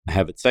I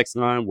have a text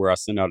line where I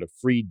send out a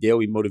free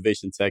daily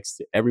motivation text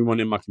to everyone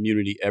in my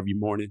community every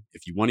morning.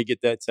 If you want to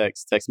get that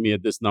text me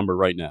at this number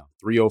right now,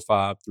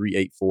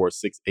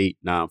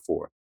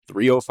 305-384-6894.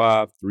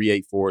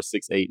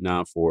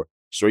 305-384-6894.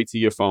 Straight to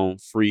your phone,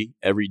 free,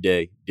 every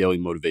day, daily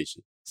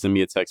motivation. Send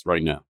me a text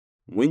right now.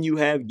 When you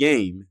have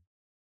game,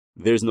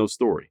 there's no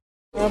story.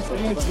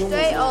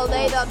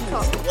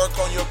 StrayAllDay.com. Work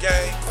on your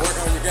game.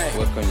 Work on your game.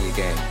 Work on your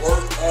game.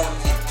 Work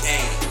on your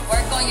game.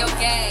 Work on your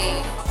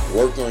game.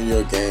 Work on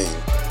your game.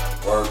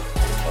 Work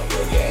on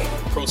your game.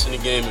 Approaching the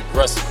game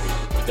aggressively,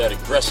 with that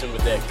aggression,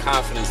 with that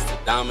confidence to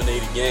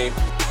dominate a game.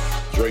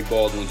 Dre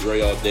Baldwin,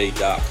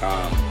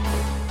 StrayAllDay.com.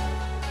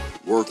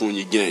 Work on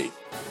your game.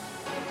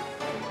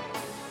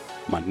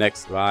 My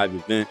next live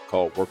event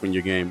called Work on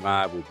Your Game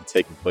Live will be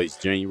taking place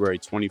January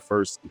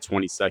 21st and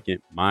 22nd,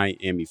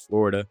 Miami,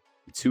 Florida.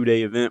 The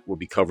 2-day event will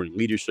be covering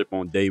leadership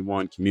on day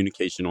 1,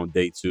 communication on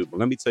day 2. But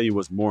let me tell you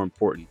what's more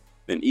important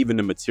than even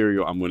the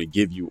material I'm going to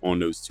give you on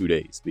those 2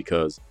 days,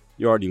 because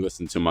you already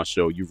listened to my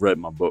show. You've read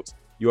my books.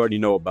 You already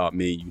know about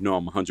me. You know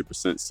I'm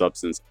 100%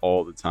 substance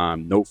all the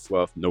time. No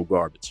fluff, no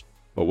garbage.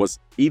 But what's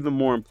even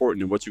more important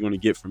than what you're going to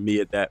get from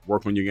me at that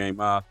Work on Your Game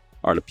Live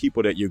are the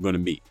people that you're going to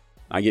meet.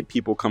 I get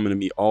people coming to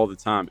me all the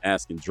time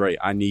asking, Dre,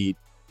 I need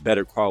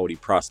better quality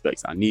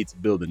prospects. I need to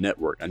build a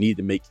network. I need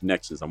to make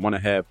connections. I want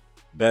to have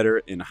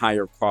better and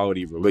higher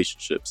quality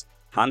relationships.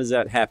 How does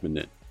that happen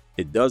then?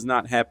 It does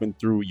not happen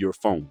through your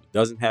phone. It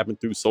doesn't happen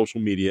through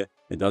social media.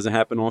 It doesn't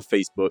happen on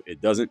Facebook.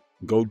 It doesn't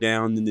go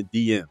down in the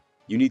DM.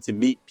 You need to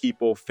meet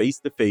people face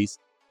to face,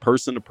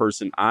 person to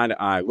person, eye to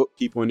eye, look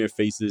people in their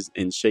faces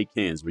and shake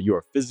hands where you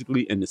are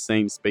physically in the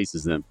same space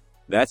as them.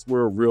 That's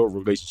where real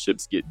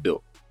relationships get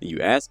built. And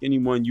you ask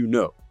anyone you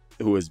know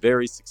who is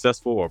very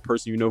successful, or a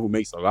person you know who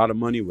makes a lot of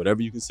money,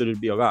 whatever you consider to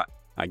be a lot,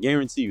 I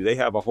guarantee you they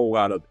have a whole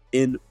lot of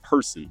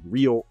in-person,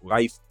 real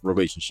life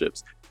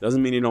relationships.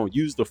 Doesn't mean they don't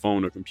use the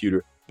phone or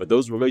computer, but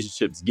those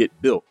relationships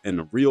get built and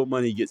the real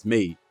money gets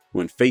made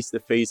when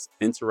face-to-face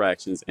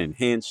interactions and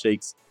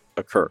handshakes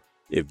occur.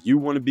 If you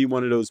want to be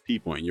one of those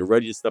people and you're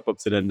ready to step up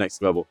to that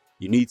next level,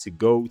 you need to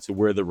go to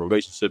where the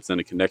relationships and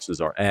the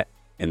connections are at.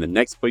 And the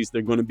next place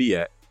they're going to be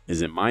at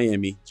is in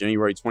Miami,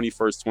 January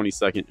 21st,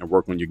 22nd, and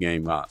Work on Your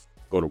Game Live.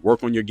 Go to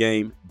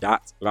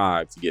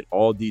workonyourgame.live to get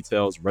all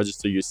details,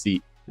 register your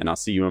seat, and I'll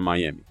see you in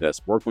Miami. That's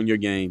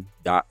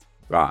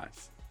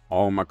workonyourgame.live.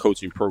 All my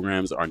coaching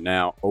programs are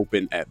now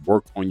open at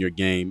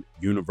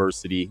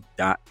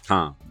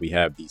workonyourgameuniversity.com. We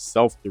have the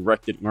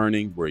self-directed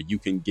learning where you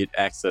can get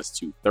access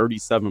to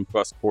 37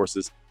 plus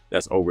courses.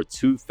 That's over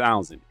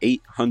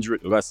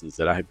 2,800 lessons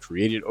that I have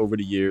created over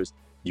the years.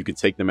 You can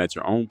take them at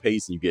your own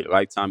pace and you get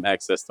lifetime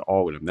access to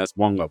all of them. That's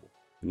one level.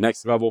 The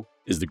next level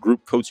is the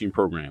group coaching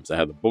programs. I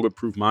have the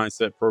Bulletproof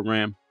Mindset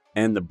program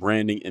and the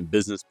Branding and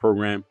Business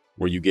program,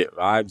 where you get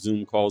live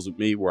Zoom calls with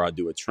me where I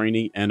do a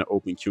training and an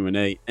open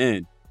Q&A,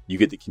 and you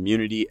get the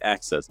community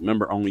access,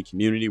 member-only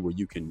community where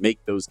you can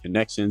make those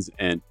connections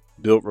and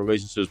build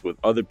relationships with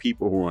other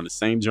people who are on the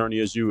same journey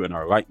as you and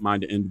are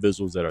like-minded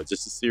individuals that are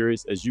just as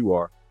serious as you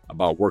are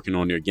about working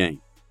on their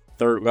game.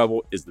 Third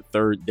level is the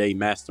 3rd-day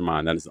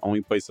mastermind. That is the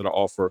only place that I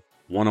offer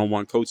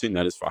one-on-one coaching.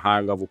 That is for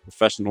high-level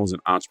professionals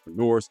and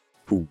entrepreneurs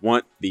who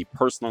want the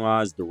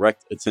personalized,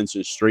 direct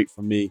attention straight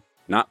from me,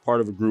 not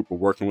part of a group, but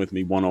working with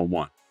me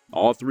one-on-one.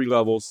 All 3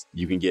 levels,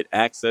 you can get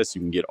access,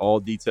 you can get all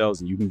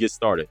details, and you can get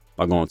started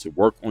by going to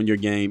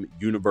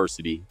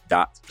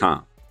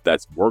workonyourgameuniversity.com.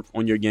 That's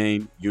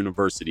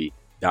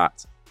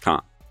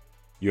workonyourgameuniversity.com.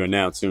 You are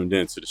now tuned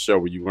in to the show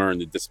where you learn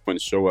the discipline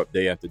to show up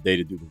day after day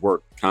to do the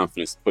work, the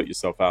confidence to put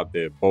yourself out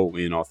there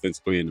boldly and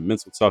authentically, and the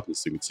mental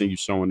toughness to continue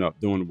showing up,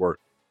 doing the work,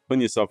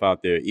 putting yourself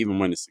out there even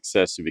when the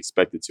success you've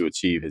expected to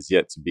achieve has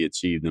yet to be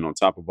achieved. And on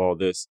top of all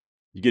this,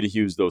 you get a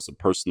huge dose of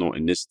personal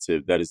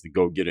initiative. That is the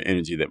go-getter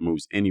energy that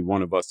moves any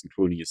one of us,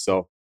 including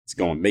yourself, to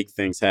go and make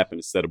things happen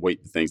instead of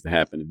waiting for things to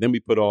happen. And then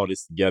we put all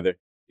this together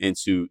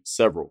into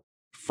several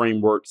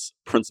frameworks,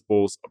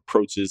 principles,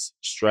 approaches,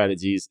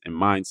 strategies, and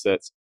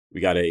mindsets. We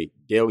got a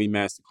daily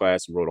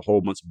masterclass. We wrote a whole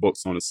bunch of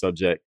books on the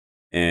subject,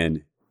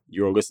 and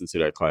you're listening to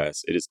that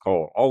class. It is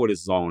called, all of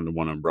this is all under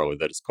one umbrella,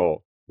 that is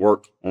called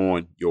Work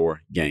on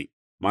Your Game.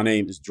 My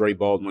name is Dre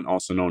Baldwin,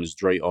 also known as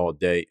Dre All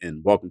Day,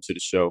 and welcome to the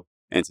show.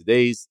 And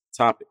today's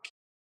topic,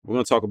 we're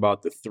going to talk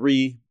about the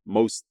 3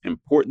 most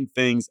important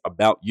things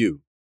about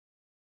you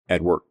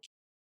at work.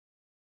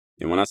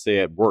 And when I say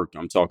at work,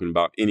 I'm talking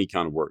about any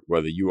kind of work,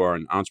 whether you are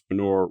an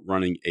entrepreneur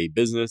running a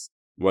business,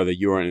 whether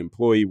you are an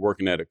employee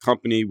working at a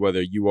company,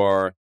 whether you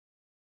are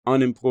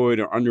unemployed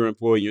or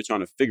underemployed, you're trying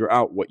to figure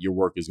out what your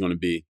work is going to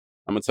be.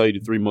 I'm going to tell you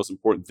the 3 most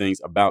important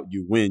things about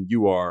you when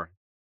you are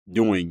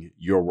doing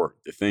your work,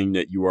 the thing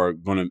that you are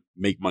going to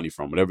make money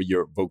from, whatever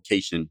your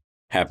vocation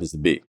happens to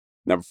be.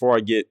 Now, before I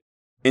get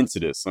into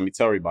this, let me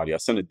tell everybody, I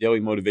send a daily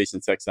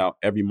motivation text out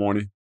every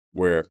morning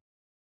where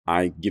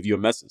I give you a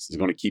message. It's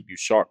going to keep you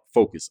sharp,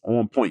 focused,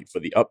 on point for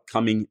the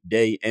upcoming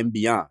day and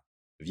beyond.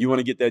 If you want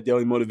to get that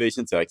daily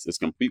motivation text, it's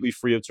completely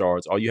free of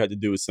charge. All you have to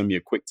do is send me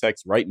a quick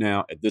text right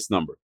now at this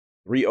number,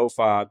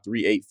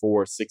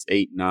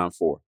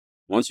 305-384-6894.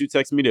 Once you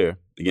text me there,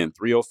 again,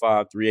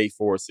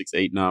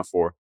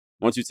 305-384-6894.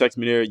 Once you text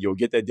me there, you'll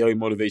get that daily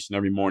motivation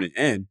every morning,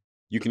 and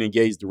you can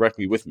engage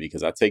directly with me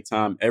because I take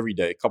time every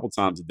day, a couple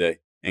times a day,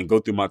 and go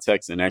through my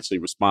texts and actually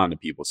respond to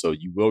people. So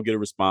you will get a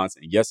response,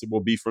 and yes, it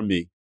will be from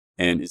me.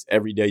 And it's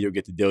every day you'll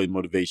get the daily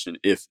motivation,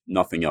 if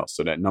nothing else.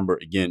 So that number,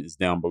 again, is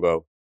down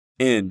below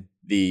in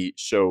the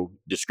show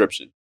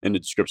description, in the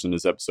description of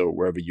this episode,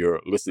 wherever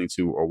you're listening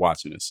to or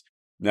watching this.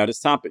 Now, this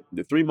topic,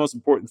 the 3 most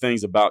important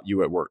things about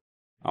you at work.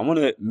 I want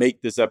to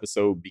make this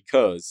episode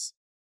because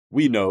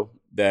we know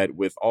that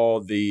with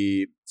all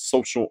the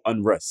social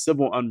unrest,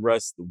 civil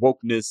unrest, the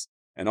wokeness,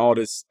 and all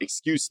this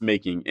excuse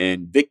making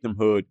and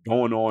victimhood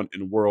going on in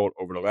the world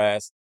over the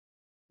last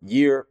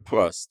year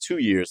plus 2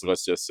 years,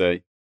 let's just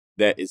say,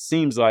 that it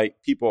seems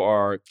like people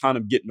are kind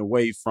of getting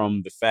away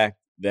from the fact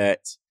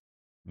that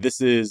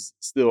this is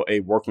still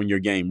a work on your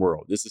game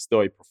world. This is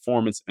still a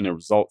performance and a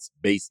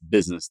results-based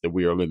business that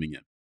we are living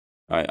in.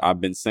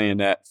 I've been saying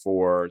that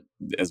for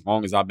as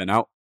long as I've been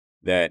out,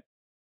 that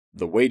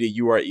the way that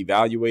you are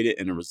evaluated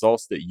and the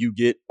results that you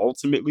get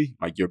ultimately,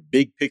 like your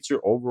big picture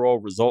overall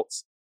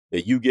results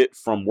that you get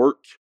from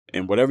work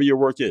and whatever your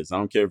work is, I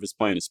don't care if it's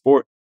playing a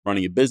sport,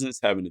 running a business,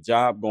 having a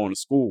job, going to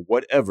school,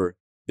 whatever,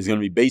 is going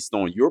to be based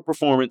on your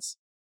performance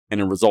and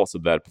the results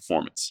of that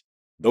performance.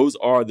 Those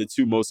are the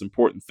 2 most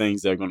important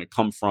things that are going to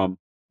come from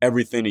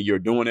everything that you're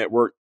doing at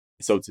work.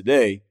 So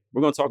today,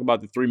 we're going to talk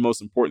about the 3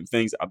 most important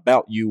things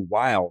about you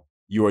while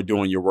you are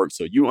doing your work,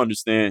 so you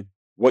understand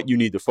what you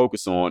need to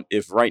focus on.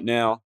 If right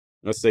now,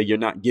 let's say you're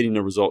not getting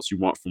the results you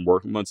want from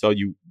work, I'm going to tell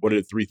you what are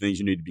the 3 things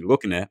you need to be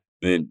looking at.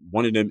 And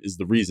one of them is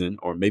the reason,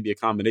 or maybe a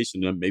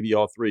combination of them, maybe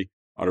all 3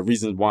 are the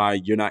reasons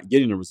why you're not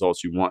getting the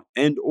results you want.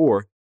 And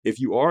or if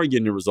you are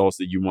getting the results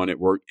that you want at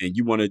work and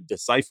you want to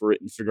decipher it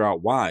and figure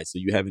out why, so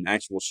you have an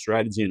actual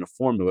strategy and a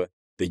formula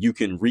that you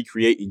can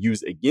recreate and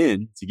use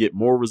again to get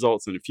more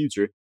results in the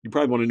future, you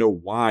probably want to know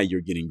why you're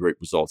getting great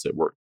results at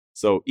work.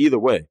 So either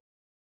way,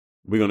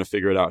 we're going to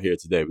figure it out here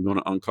today. We're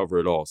going to uncover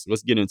it all. So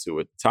let's get into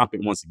it. The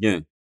topic, once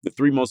again, the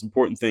 3 most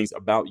important things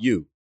about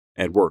you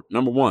at work.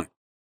 Number 1,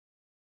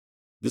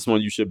 this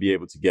one you should be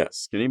able to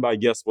guess. Can anybody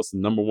guess what's the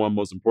number 1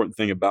 most important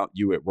thing about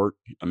you at work?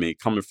 I mean,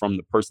 coming from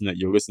the person that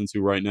you're listening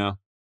to right now,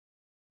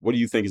 what do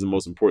you think is the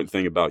most important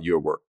thing about you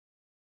at work?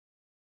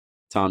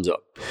 Time's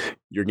up.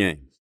 Your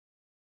game.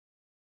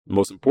 The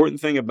most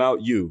important thing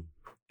about you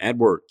at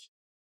work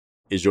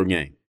is your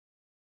game.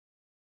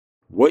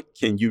 What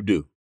can you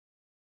do?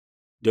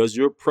 Does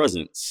your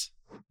presence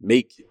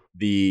make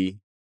the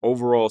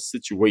overall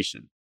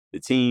situation, the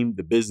team,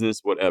 the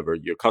business, whatever,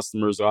 your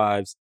customers'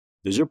 lives,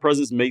 does your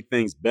presence make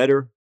things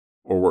better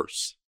or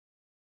worse?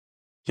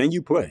 Can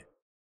you play?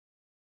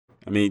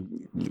 I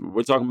mean,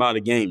 we're talking about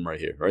a game right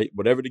here, right?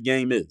 Whatever the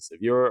game is.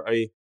 If you're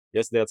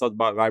yesterday I talked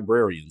about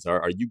librarians.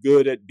 Are you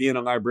good at being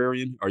a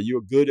librarian? Are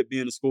you good at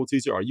being a school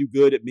teacher? Are you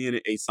good at being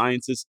a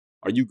scientist?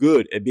 Are you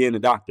good at being a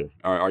doctor?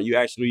 Are you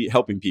actually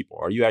helping people?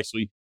 Are you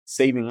actually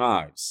saving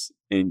lives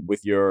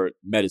with your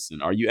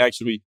medicine? Are you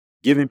actually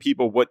giving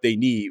people what they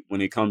need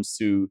when it comes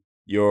to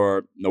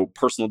your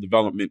personal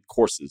development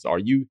courses? Are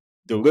you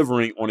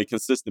delivering on a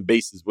consistent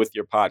basis with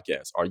your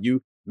podcast? Are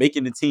you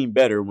making the team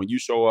better when you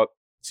show up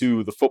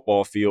to the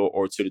football field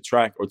or to the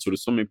track or to the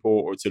swimming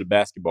pool or to the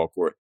basketball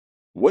court?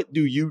 What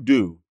do you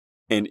do?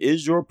 And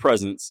is your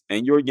presence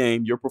and your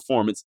game, your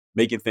performance,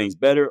 making things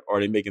better or are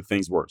they making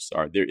things worse?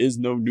 All right, there is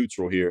no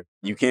neutral here.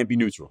 You can't be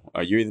neutral.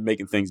 You're either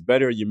making things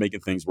better or you're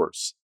making things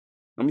worse.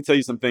 Let me tell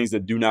you some things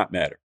that do not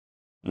matter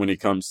when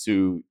it comes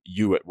to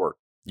you at work.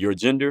 Your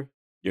gender,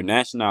 your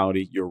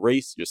nationality, your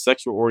race, your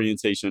sexual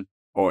orientation,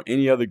 or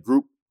any other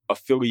group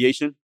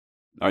affiliation.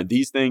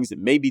 These things that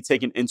may be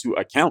taken into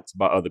account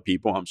by other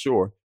people, I'm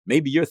sure.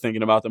 Maybe you're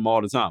thinking about them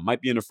all the time.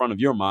 Might be in the front of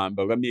your mind,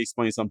 but let me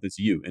explain something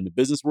to you. In the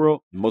business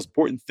world, the most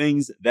important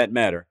things that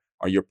matter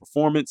are your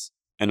performance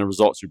and the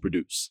results you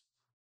produce.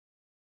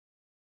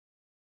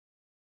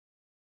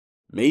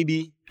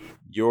 Maybe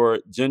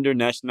your gender,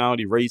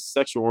 nationality, race,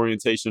 sexual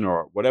orientation,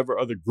 or whatever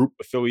other group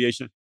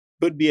affiliation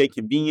could be a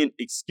convenient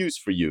excuse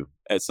for you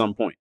at some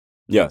point.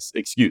 Yes,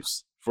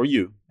 excuse for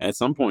you at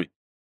some point,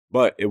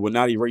 but it will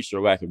not erase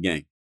your lack of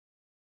game.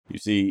 You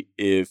see,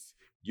 if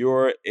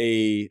you're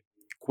a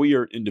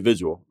queer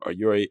individual or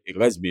you're a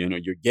lesbian or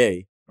you're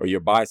gay or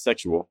you're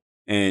bisexual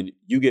and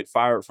you get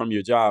fired from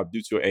your job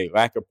due to a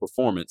lack of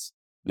performance,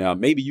 now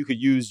maybe you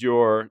could use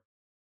your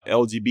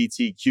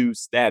LGBTQ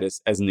status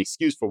as an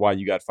excuse for why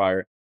you got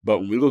fired. But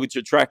when we look at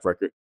your track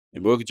record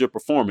and we look at your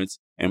performance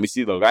and we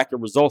see the lack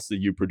of results that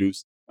you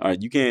produce,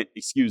 you can't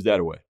excuse that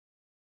away.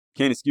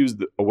 Can't excuse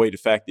away the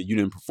fact that you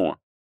didn't perform.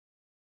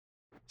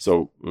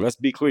 So let's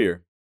be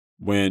clear.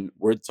 When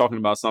we're talking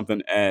about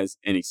something as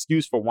an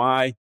excuse for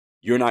why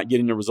you're not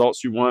getting the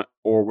results you want,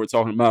 or we're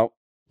talking about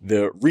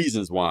the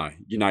reasons why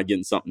you're not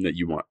getting something that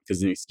you want.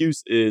 Because an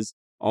excuse is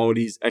all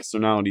these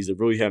externalities that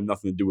really have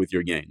nothing to do with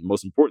your game. The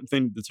most important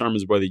thing to determine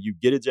is whether you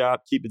get a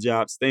job, keep a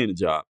job, stay in a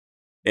job.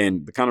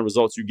 And the kind of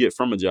results you get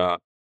from a job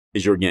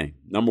is your game.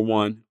 Number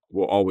 1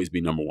 will always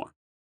be number 1.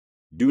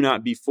 Do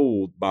not be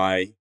fooled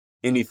by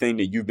anything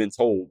that you've been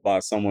told by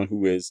someone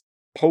who is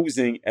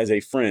posing as a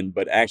friend,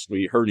 but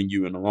actually hurting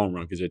you in the long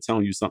run because they're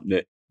telling you something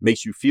that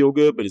makes you feel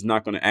good, but is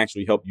not going to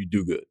actually help you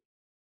do good.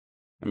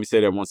 Let me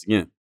say that once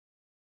again.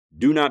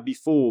 Do not be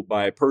fooled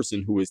by a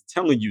person who is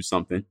telling you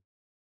something.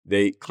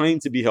 They claim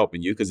to be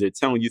helping you because they're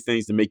telling you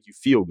things to make you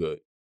feel good,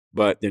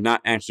 but they're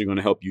not actually going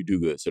to help you do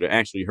good. So they're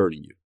actually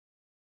hurting you.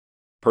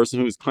 Person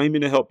who is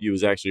claiming to help you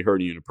is actually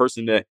hurting you. The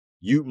person that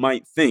you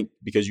might think,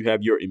 because you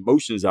have your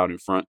emotions out in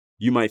front,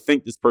 you might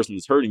think this person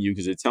is hurting you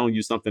because they're telling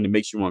you something that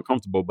makes you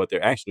uncomfortable, but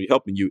they're actually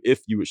helping you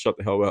if you would shut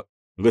the hell up,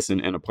 listen,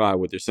 and apply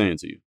what they're saying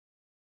to you.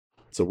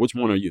 So which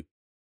one are you?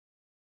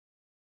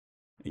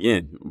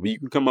 Again, you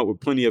can come up with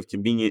plenty of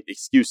convenient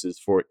excuses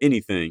for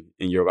anything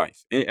in your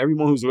life. And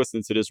everyone who's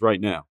listening to this right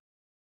now,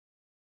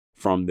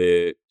 from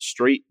the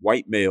straight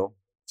white male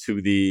to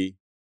the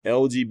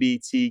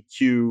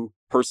LGBTQ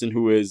person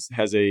who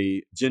has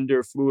a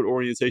gender fluid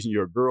orientation,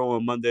 you're a girl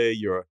on Monday,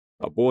 you're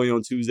a boy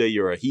on Tuesday,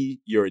 you're a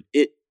he, you're an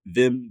it,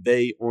 them,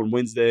 they on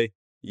Wednesday.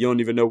 You don't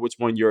even know which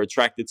one you're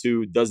attracted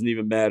to. Doesn't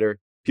even matter.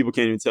 People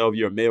can't even tell if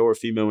you're a male or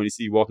female when they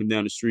see you walking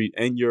down the street,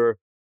 and you're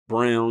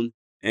brown,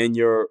 and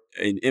you're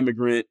an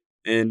immigrant,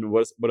 and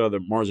what other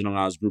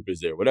marginalized group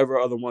is there? Whatever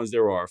other ones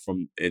there are,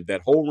 from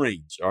that whole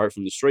range, all right,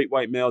 from the straight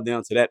white male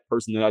down to that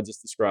person that I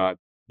just described,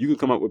 you can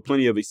come up with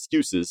plenty of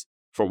excuses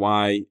for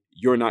why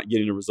you're not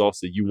getting the results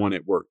that you want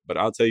at work. But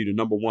I'll tell you the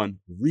number one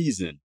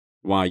reason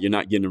why you're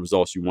not getting the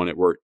results you want at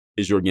work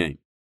is your game,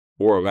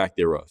 or lack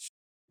thereof,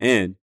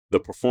 and the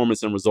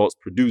performance and results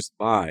produced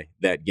by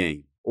that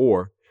game,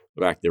 or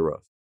lack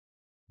thereof.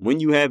 When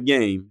you have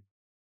game,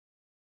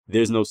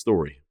 there's no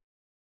story.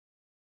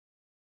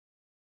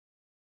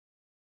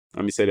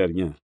 Let me say that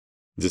again,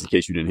 just in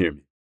case you didn't hear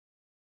me.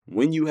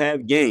 When you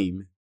have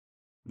game,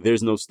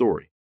 there's no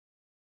story.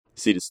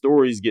 See, the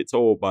stories get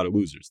told by the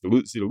losers. The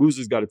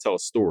losers got to tell a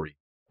story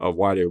of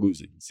why they're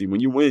losing. See, when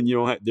you win,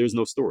 there's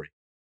no story.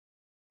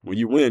 When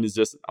you win, it's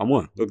just, I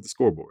won. Look at the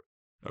scoreboard.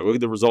 Look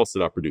at the results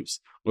that I produce.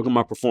 Look at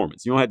my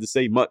performance. You don't have to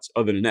say much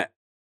other than that.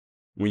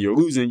 When you're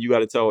losing, you got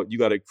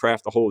to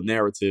craft a whole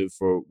narrative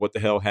for what the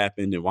hell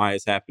happened and why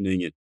it's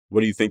happening and what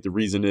do you think the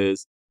reason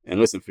is. And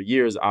listen, for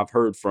years, I've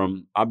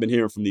been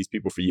hearing from these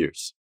people for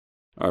years.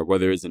 All right,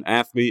 whether it's an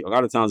athlete, a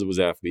lot of times it was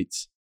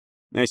athletes.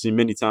 Actually,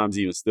 many times,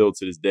 even still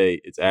to this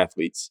day, it's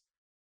athletes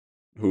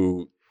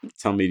who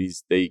tell me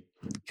they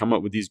come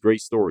up with these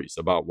great stories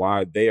about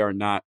why they are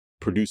not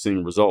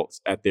producing results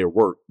at their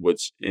work,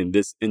 which in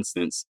this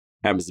instance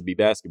happens to be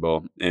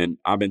basketball. And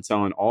I've been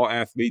telling all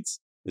athletes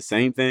the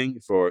same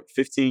thing for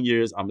 15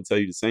 years. I'm going to tell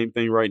you the same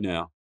thing right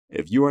now.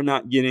 If you are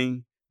not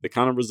getting the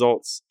kind of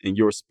results in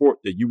your sport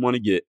that you want to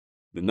get,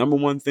 the number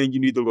one thing you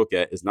need to look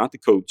at is not the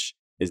coach,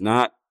 is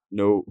not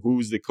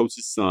who's the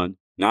coach's son,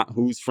 not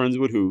who's friends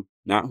with who,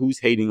 not who's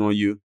hating on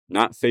you,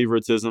 not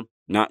favoritism,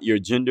 not your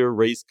gender,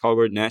 race,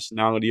 color,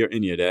 nationality, or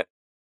any of that.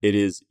 It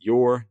is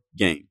your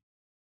game.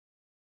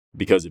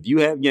 Because if you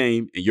have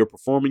game and you're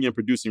performing and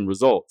producing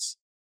results,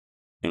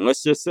 and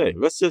let's just say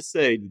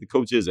that the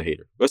coach is a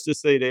hater. Let's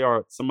just say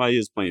somebody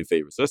is playing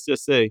favorites. Let's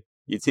just say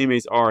your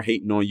teammates are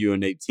hating on you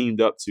and they've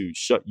teamed up to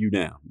shut you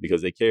down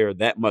because they care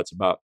that much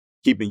about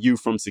keeping you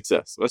from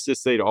success. Let's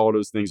just say that all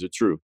those things are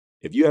true.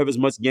 If you have as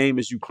much game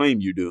as you claim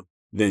you do,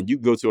 then you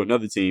go to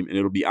another team and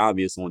it'll be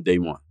obvious on day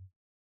one.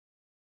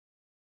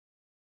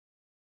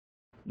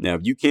 Now,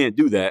 if you can't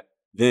do that,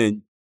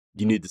 then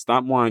you need to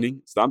stop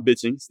whining, stop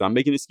bitching, stop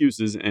making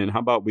excuses, and how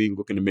about we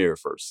look in the mirror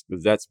first?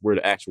 Because that's where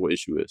the actual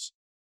issue is.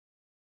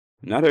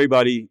 Not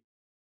everybody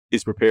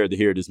is prepared to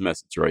hear this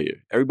message right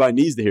here. Everybody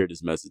needs to hear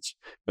this message,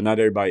 but not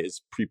everybody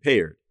is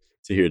prepared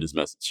to hear this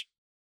message.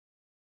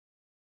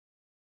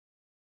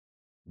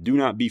 Do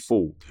not be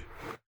fooled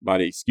by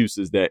the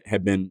excuses that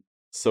have been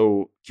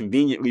so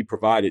conveniently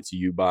provided to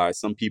you by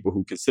some people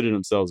who consider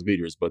themselves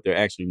leaders, but they're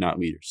actually not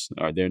leaders.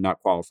 They're not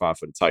qualified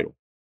for the title.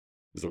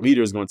 Because the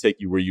leader is going to take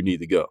you where you need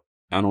to go.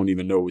 I don't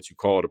even know what you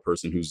call the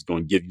person who's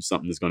going to give you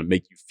something that's going to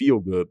make you feel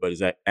good, but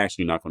is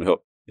actually not going to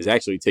help. It's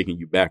actually taking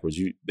you backwards.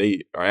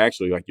 They are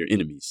actually like your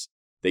enemies.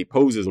 They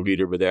pose as a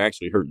leader, but they're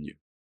actually hurting you.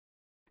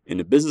 In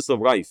the business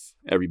of life,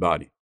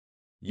 everybody,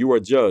 you are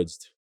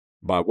judged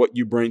by what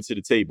you bring to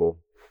the table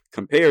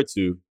compared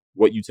to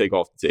what you take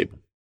off the table.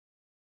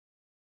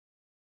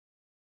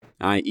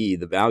 I.e.,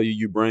 the value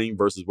you bring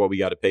versus what we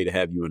got to pay to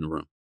have you in the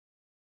room.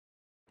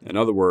 In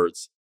other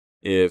words,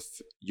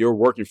 if you're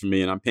working for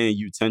me and I'm paying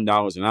you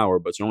 $10 an hour,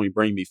 but you only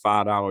bring me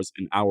 $5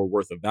 an hour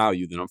worth of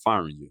value, then I'm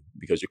firing you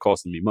because you're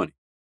costing me money.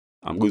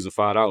 I'm losing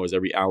 $5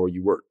 every hour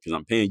you work because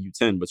I'm paying you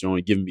 10, but you're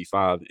only giving me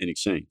 5 in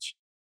exchange.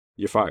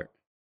 You're fired.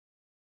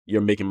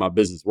 You're making my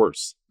business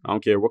worse. I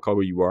don't care what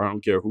color you are. I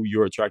don't care who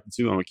you're attracted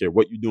to. I don't care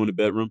what you do in the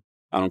bedroom.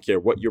 I don't care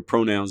what your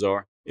pronouns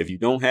are. If you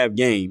don't have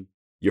game,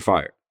 you're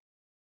fired.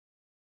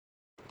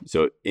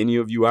 So any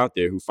of you out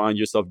there who find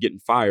yourself getting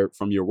fired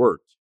from your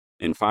work,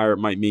 and fired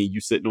might mean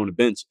you sitting on the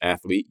bench,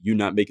 athlete, you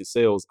not making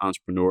sales,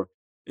 entrepreneur.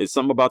 It's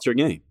something about your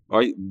game, all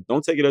right?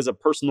 Don't take it as a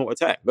personal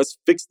attack. Let's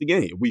fix the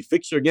game. If we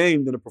fix your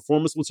game, then the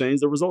performance will change,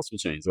 the results will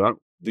change. Right?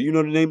 Do you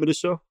know the name of the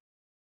show?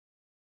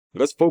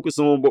 Let's focus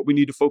on what we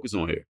need to focus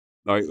on here.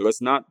 All right,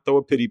 let's not throw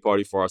a pity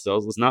party for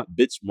ourselves. Let's not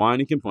bitch, whine,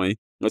 and complain.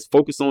 Let's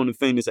focus on the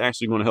thing that's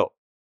actually going to help.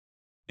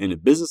 In the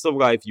business of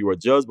life, you are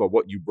judged by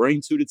what you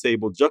bring to the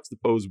table,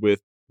 juxtaposed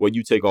with what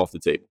you take off the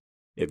table.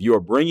 If you are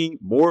bringing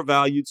more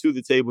value to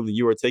the table than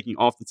you are taking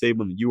off the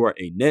table, then you are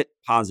a net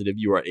positive,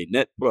 you are a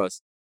net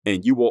plus,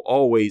 and you will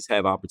always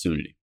have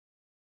opportunity.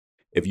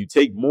 If you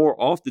take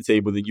more off the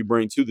table than you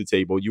bring to the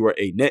table, you are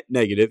a net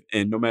negative,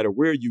 and no matter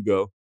where you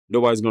go,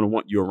 nobody's going to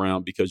want you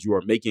around because you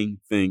are making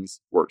things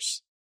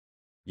worse.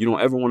 You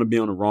don't ever want to be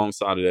on the wrong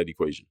side of that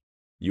equation.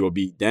 You will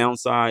be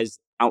downsized,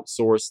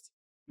 outsourced,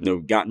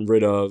 gotten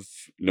rid of,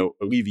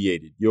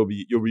 alleviated. You'll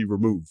be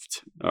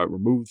removed,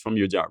 removed from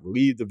your job,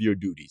 relieved of your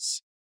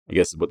duties, I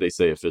guess is what they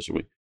say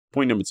officially.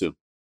 Point number 2.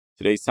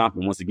 Today's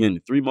topic, once again,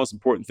 the 3 most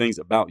important things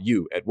about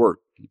you at work.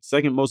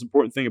 Second most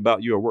important thing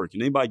about you at work.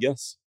 Can anybody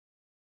guess?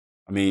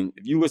 I mean,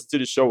 if you listen to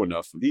the show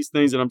enough, these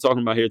things that I'm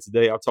talking about here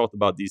today, I've talked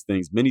about these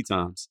things many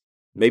times.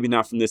 Maybe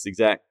not from this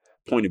exact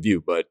point of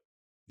view, but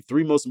the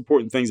 3 most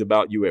important things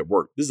about you at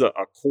work. This is a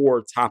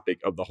core topic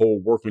of the whole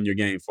work on your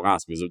game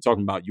philosophy. So we're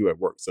talking about you at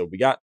work. So we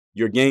got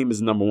your game is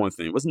the number 1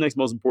 thing. What's the next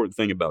most important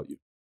thing about you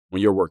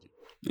when you're working?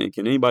 And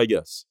can anybody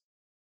guess?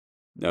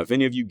 Now, if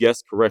any of you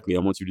guessed correctly, I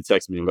want you to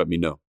text me and let me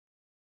know.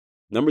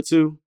 Number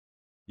 2,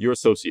 your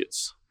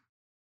associates.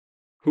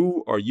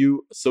 Who are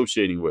you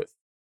associating with?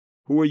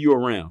 Who are you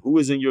around? Who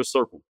is in your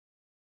circle?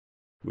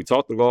 We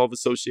talked the law of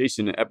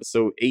association in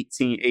episode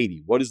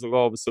 1880. What is the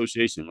law of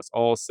association? Let's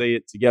all say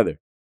it together.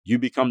 You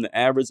become the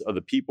average of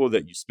the people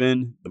that you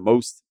spend the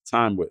most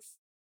time with.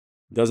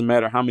 It doesn't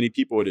matter how many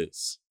people it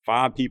is.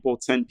 5 people,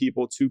 10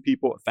 people, 2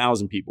 people,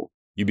 1,000 people.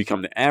 You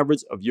become the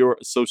average of your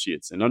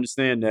associates. And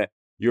understand that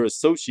your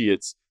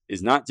associates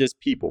is not just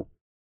people.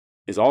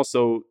 It's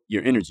also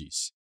your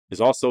energies.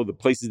 It's also the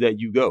places that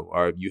you go.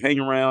 Or if you hang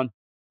around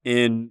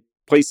in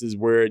places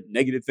where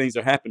negative things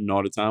are happening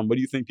all the time, what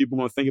do you think people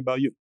are going to think about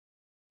you?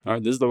 All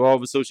right, this is the law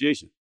of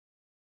association.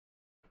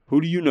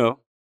 Who do you know?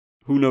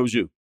 Who knows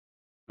you?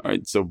 All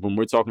right, so when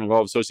we're talking law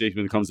of association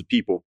when it comes to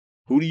people,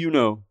 who do you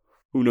know?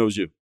 Who knows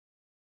you?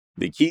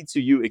 The key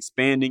to you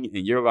expanding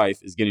in your life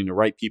is getting the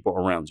right people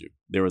around you.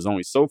 There is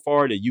only so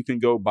far that you can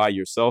go by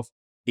yourself,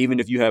 even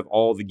if you have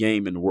all the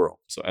game in the world.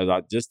 So as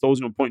I just told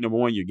you on point number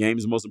 1, your game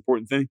is the most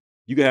important thing.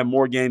 You can have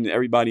more game than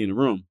everybody in the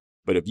room,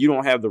 but if you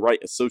don't have the right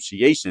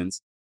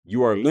associations,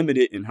 you are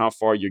limited in how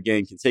far your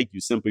game can take you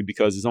simply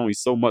because there's only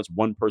so much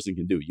one person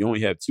can do. You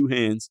only have 2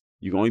 hands.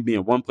 You can only be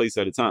in one place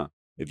at a time.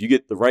 If you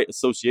get the right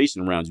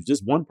association around you,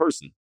 just one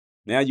person,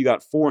 now you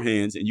got 4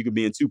 hands and you can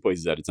be in 2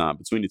 places at a time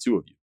between the 2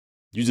 of you.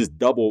 You just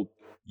doubled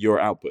your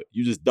output.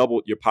 You just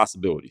doubled your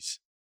possibilities.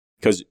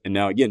 And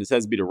now again, this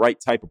has to be the right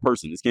type of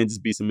person. This can't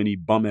just be some any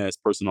bum ass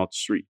person off the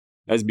street.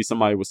 It has to be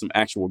somebody with some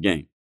actual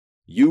game.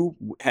 You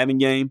having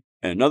game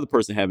and another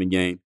person having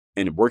game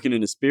and working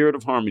in the spirit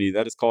of harmony,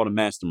 that is called a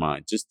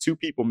mastermind. Just 2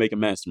 people make a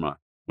mastermind.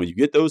 When you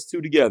get those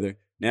 2 together,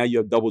 now you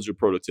have doubled your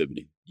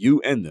productivity,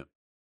 you and them.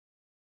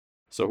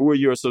 So who are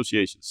your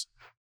associations?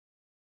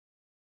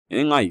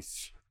 In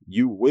life,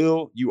 you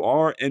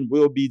are and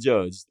will be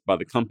judged by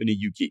the company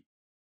you keep.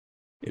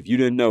 If you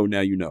didn't know, now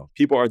you know.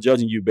 People are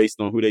judging you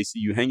based on who they see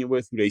you hanging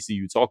with, who they see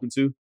you talking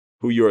to,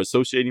 who you're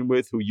associating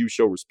with, who you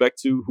show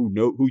respect to, who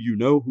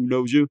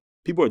knows you.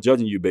 People are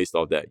judging you based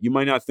off that. You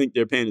might not think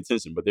they're paying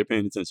attention, but they're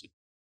paying attention.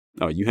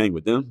 Oh, you hang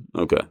with them?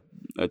 Okay.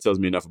 That tells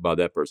me enough about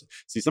that person.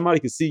 See, somebody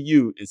can see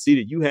you and see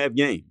that you have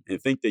game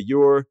and think that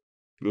you're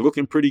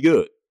looking pretty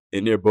good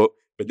in their book,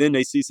 but then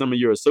they see some of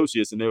your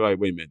associates and they're like,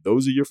 wait a minute,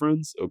 those are your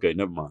friends? Okay,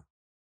 never mind.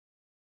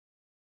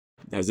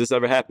 Has this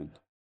ever happened?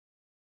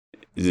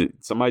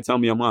 Somebody tell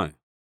me I'm lying.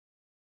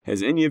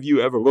 Has any of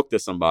you ever looked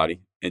at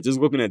somebody and just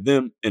looking at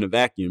them in a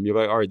vacuum, you're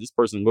like, all right, this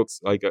person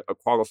looks like a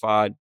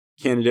qualified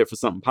candidate for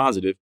something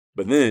positive,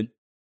 but then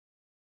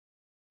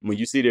when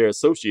you see their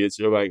associates,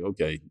 you're like,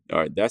 okay, all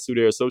right, that's who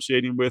they're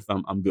associating with.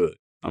 I'm good.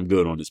 I'm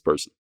good on this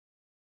person.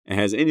 And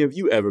has any of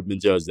you ever been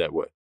judged that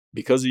way?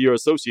 Because of your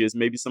associates,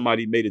 maybe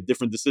somebody made a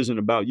different decision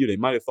about you. They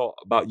might have thought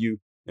about you.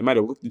 They might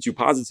have looked at you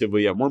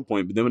positively at one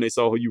point, but then when they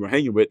saw who you were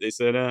hanging with, they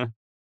said, I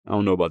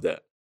don't know about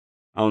that.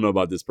 I don't know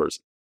about this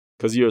person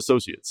because of your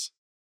associates.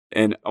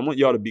 And I want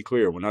y'all to be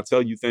clear. When I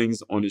tell you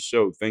things on this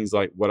show, things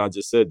like what I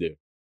just said there,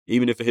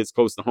 even if it hits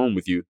close to home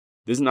with you,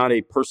 this is not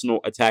a personal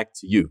attack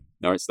to you.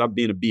 All right, stop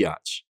being a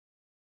biatch.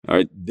 All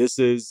right, this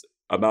is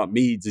about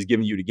me just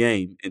giving you the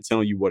game and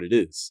telling you what it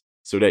is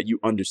so that you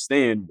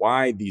understand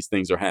why these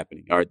things are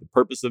happening. All right, the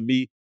purpose of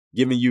me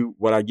giving you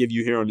what I give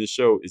you here on this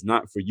show is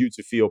not for you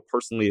to feel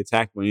personally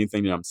attacked by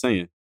anything that I'm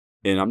saying.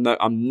 And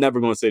I'm never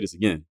going to say this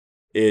again.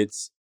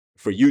 It's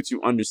for you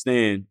to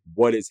understand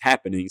what is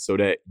happening so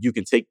that you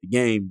can take the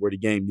game where the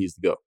game needs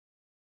to go.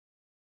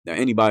 Now,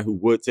 anybody who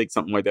would take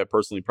something like that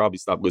personally probably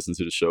stopped listening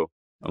to the show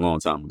a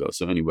long time ago.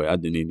 So anyway, I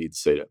didn't even need to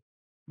say that.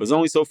 But it's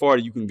only so far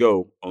that you can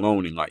go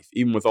alone in life,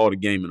 even with all the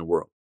game in the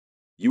world.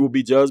 You will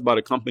be judged by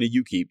the company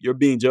you keep. You're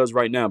being judged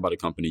right now by the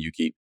company you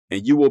keep,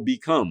 and you will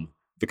become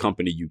the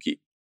company you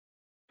keep.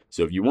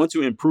 So if you want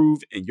to improve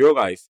in your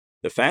life,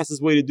 the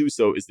fastest way to do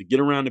so is to get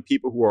around the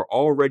people who are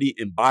already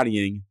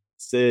embodying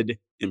said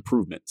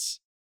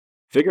improvements.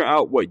 Figure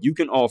out what you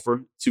can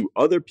offer to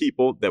other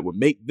people that would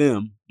make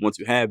them want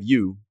to have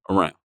you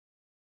around.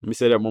 Let me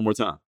say that one more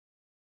time.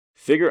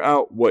 Figure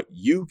out what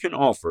you can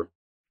offer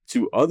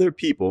to other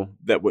people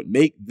that would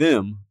make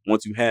them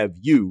want to have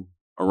you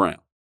around.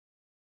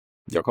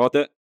 Y'all caught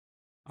that?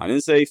 I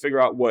didn't say figure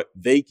out what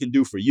they can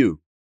do for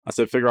you. I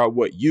said figure out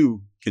what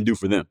you can do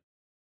for them.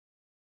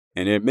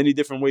 And there are many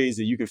different ways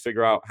that you can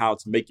figure out how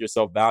to make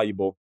yourself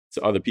valuable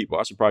to other people.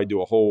 I should probably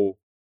do a whole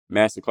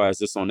masterclass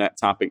just on that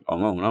topic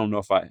alone. I don't know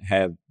if I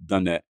have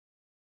done that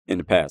in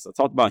the past. I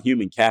talked about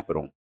human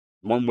capital.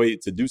 One way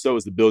to do so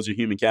is to build your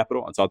human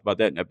capital. I talked about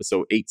that in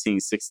episode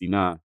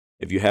 1869.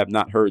 If you have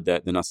not heard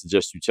that, then I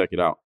suggest you check it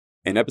out.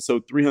 In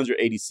episode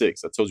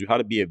 386, I told you how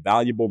to be a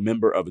valuable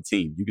member of a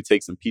team. You could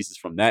take some pieces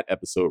from that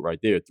episode right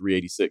there,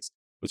 386.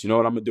 But you know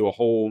what? I'm going to do a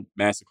whole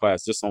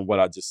masterclass just on what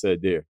I just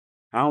said there.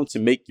 How to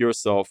make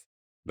yourself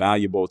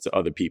valuable to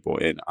other people.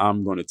 And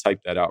I'm going to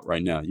type that out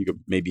right now. You could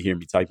maybe hear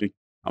me typing.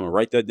 I'm going to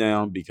write that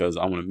down because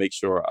I want to make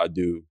sure I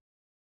do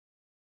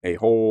a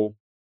whole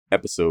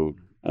episode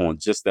on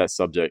just that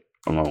subject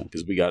alone.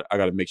 Because I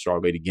got to make sure I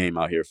lay the game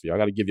out here for you. I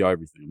got to give y'all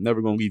everything. I'm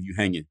never going to leave you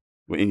hanging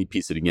with any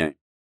piece of the game.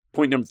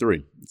 Point number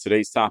 3,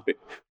 today's topic,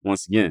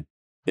 once again,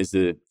 is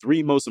the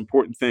 3 most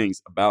important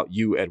things about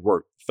you at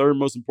work. Third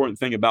most important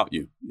thing about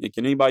you. And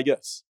can anybody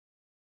guess?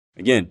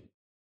 Again,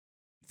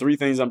 3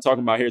 things I'm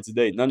talking about here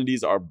today. None of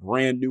these are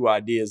brand new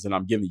ideas that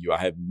I'm giving you. I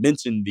have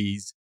mentioned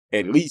these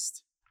at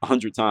least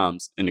 100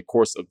 times in the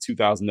course of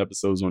 2,000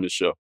 episodes on this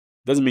show.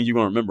 Doesn't mean you're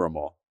going to remember them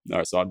all. All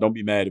right, so don't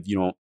be mad if you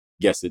don't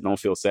guess it. Don't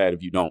feel sad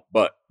if you don't.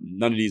 But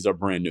none of these are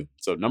brand new.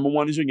 So number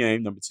 1 is your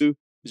game. Number 2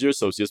 is your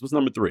associates. What's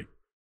number 3?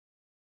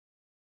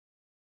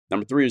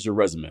 Number 3 is your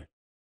resume,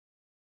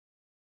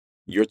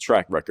 your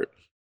track record,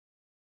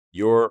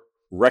 your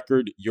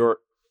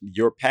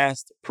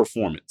past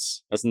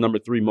performance. That's the number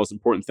 3 most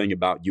important thing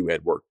about you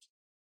at work.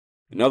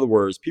 In other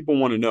words, people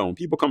want to know, when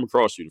people come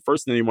across you, the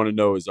first thing they want to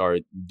know is, all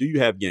right, do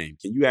you have game?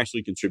 Can you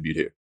actually contribute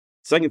here?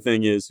 Second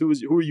thing is, who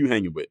are you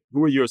hanging with?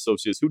 Who are your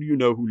associates? Who do you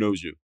know who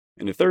knows you?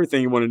 And the third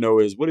thing you want to know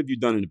is, what have you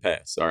done in the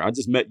past? All right, I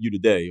just met you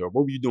today, or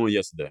what were you doing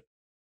yesterday?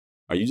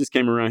 Or you just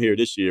came around here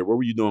this year. What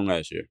were you doing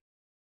last year?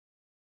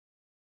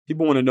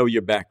 People want to know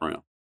your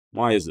background.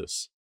 Why is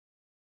this?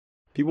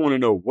 People want to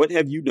know, what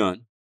have you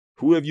done?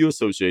 Who have you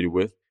associated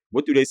with?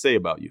 What do they say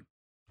about you?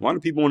 Why do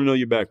people want to know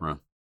your background?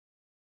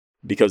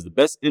 Because the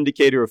best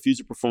indicator of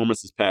future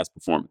performance is past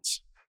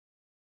performance.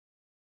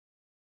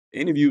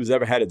 Any of you who's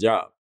ever had a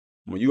job,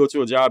 when you go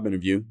to a job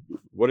interview,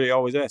 what do they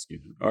always ask you?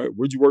 All right,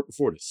 where'd you work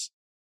before this?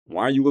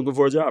 Why are you looking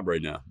for a job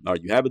right now? All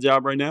right, you have a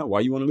job right now. Why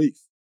you want to leave?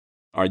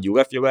 All right, you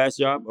left your last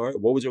job. All right,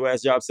 what would your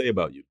last job say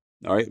about you?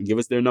 All right, give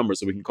us their number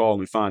so we can call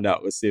and find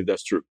out. Let's see if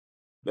that's true.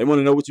 They want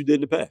to know what you did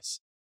in the past.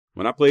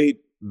 When I played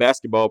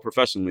basketball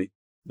professionally,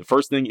 the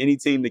first thing any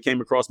team that came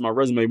across my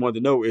resume wanted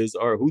to know is,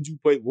 all right, who'd you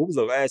play? What was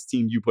the last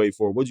team you played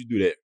for? What'd you do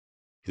there?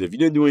 Because if you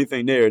didn't do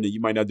anything there, then you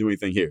might not do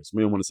anything here. So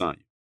we don't want to sign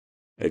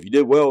you. If you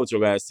did well with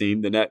your last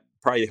team, then that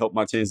probably helped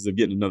my chances of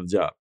getting another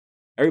job.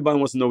 Everybody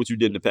wants to know what you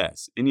did in the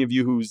past. Any of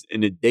you who's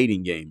in the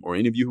dating game, or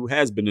any of you who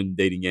has been in the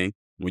dating game,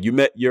 when you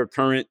met your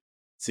current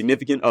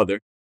significant other,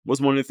 what's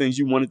one of the things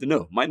you wanted to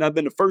know? Might not have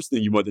been the first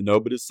thing you wanted to know,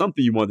 but it's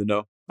something you wanted to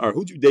know. All right,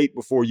 who'd you date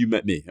before you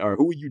met me? All right,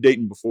 who were you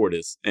dating before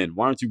this? And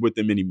why aren't you with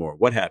them anymore?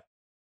 What happened?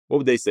 What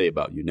would they say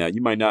about you? Now,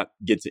 you might not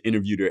get to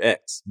interview their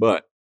ex,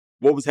 but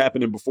what was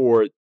happening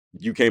before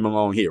you came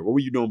along here? What were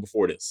you doing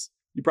before this?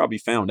 You probably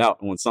found out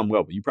on some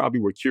level. You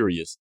probably were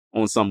curious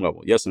on some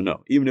level. Yes or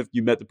no? Even if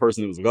you met the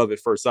person that was love at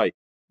first sight,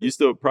 you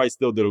probably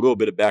still did a little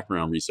bit of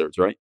background research,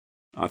 right?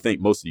 I think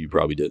most of you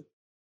probably did.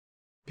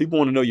 People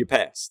want to know your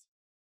past.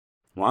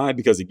 Why?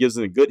 Because it gives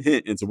them a good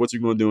hint into what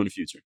you're going to do in the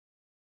future.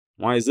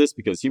 Why is this?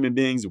 Because human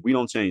beings, we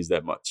don't change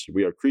that much.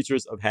 We are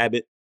creatures of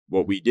habit.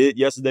 What we did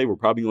yesterday, we're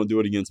probably going to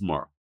do it again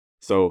tomorrow.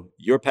 So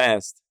your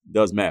past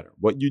does matter.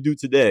 What you do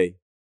today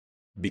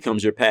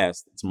becomes your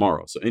past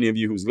tomorrow. So any of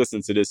you who's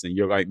listening to this and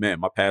you're like, man,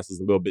 my past is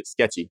a little bit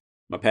sketchy.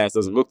 My past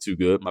doesn't look too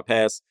good. My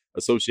past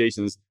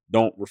associations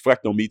don't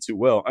reflect on me too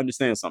well.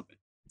 Understand something.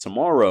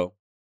 Tomorrow,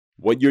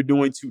 what you're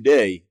doing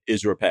today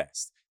is your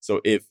past.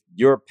 So if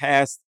your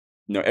past,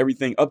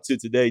 everything up to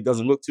today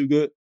doesn't look too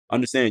good,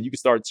 understand you can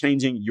start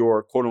changing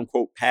your quote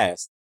unquote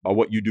past by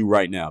what you do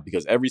right now.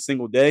 Because every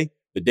single day,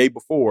 the day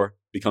before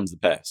becomes the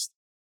past.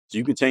 So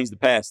you can change the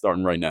past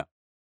starting right now.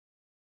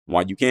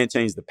 While you can't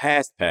change the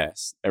past,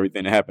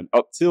 everything that happened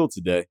up till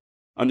today,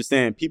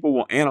 understand people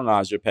will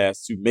analyze your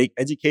past to make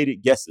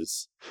educated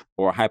guesses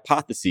or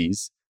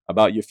hypotheses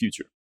about your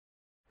future.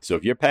 So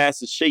if your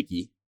past is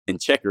shaky and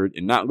checkered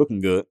and not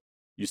looking good,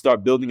 you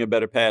start building a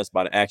better past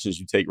by the actions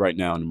you take right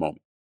now in the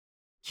moment.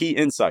 Key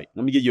insight.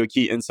 Let me give you a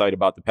key insight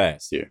about the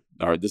past here.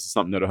 All right, this is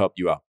something that'll help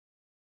you out.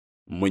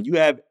 When you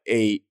have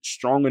a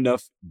strong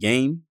enough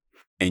game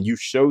and you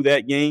show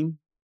that game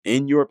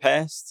in your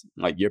past,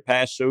 like your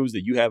past shows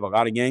that you have a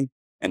lot of game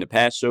and the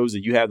past shows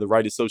that you have the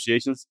right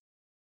associations,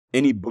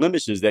 any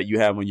blemishes that you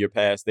have on your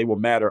past, they will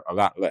matter a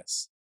lot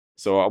less.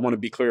 So I want to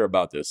be clear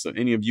about this. So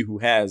any of you who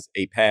has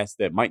a past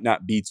that might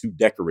not be too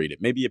decorated,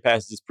 maybe your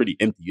past is just pretty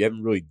empty. You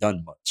haven't really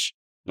done much.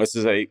 Let's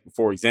just say,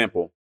 for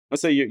example,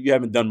 let's say you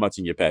haven't done much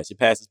in your past. Your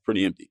past is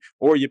pretty empty,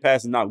 or your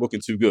past is not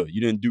looking too good.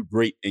 You didn't do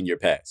great in your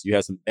past. You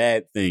had some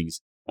bad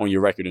things on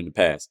your record in the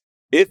past.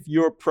 If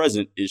your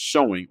present is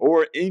showing,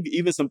 or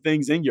even some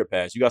things in your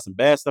past, you got some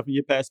bad stuff in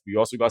your past, but you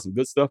also got some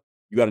good stuff.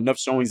 You got enough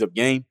showings of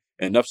game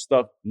and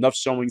enough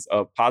showings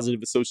of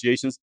positive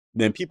associations,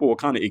 then people will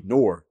kind of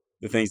ignore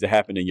the things that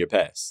happened in your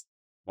past.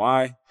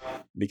 Why?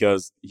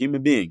 Because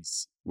human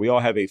beings, we all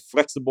have a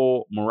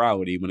flexible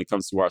morality when it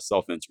comes to our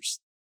self-interest.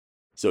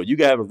 So you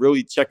can have a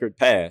really checkered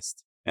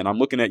past, and I'm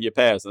looking at your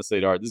past and I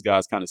say, all right, this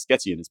guy's kind of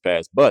sketchy in his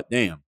past, but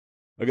damn,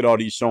 look at all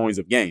these showings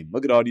of game.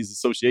 Look at all these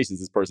associations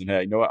this person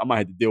had. You know what? I might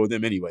have to deal with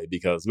them anyway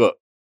because look,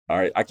 all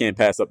right, I can't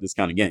pass up this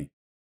kind of game.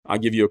 I'll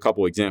give you a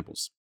couple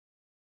examples.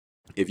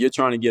 If you're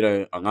trying to get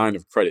a line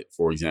of credit,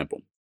 for example,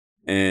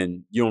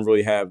 and you don't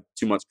really have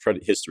too much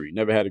credit history,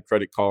 never had a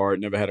credit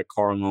card, never had a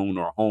car loan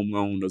or a home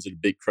loan, those are the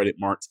big credit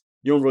marks.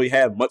 You don't really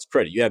have much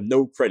credit. You have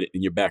no credit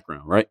in your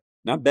background, right?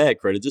 Not bad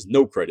credit, just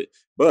no credit.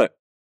 But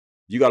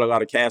you got a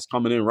lot of cash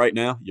coming in right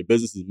now. Your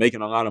business is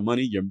making a lot of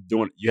money.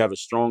 You have a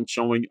strong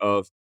showing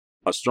of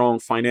a strong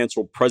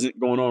financial present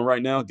going on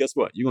right now. Guess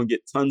what? You're going to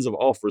get tons of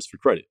offers for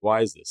credit.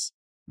 Why is this?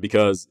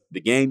 Because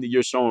the game that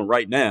you're showing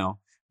right now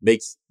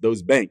makes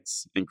those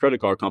banks and credit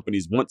card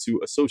companies want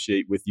to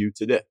associate with you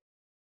today.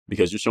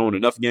 Because you're showing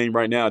enough game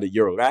right now that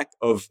your lack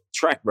of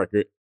track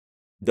record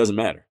doesn't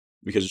matter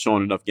because you're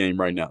showing enough game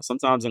right now.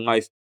 Sometimes in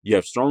life, you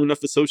have strong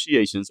enough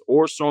associations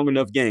or strong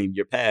enough game,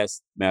 your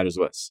past matters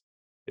less.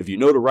 If you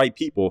know the right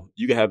people,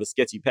 you can have a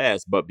sketchy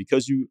past, but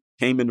because you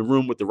came in the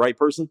room with the right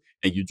person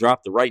and you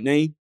dropped the right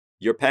name,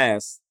 your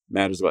past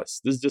matters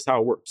less. This is just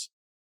how it works.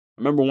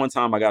 I remember one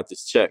time I got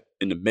this check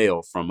in the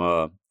mail from,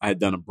 I had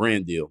done a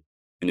brand deal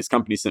and this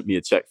company sent me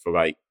a check for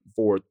like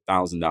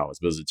 $4,000, but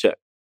it was a check.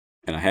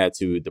 And I had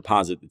to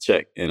deposit the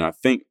check. And I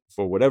think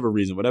for whatever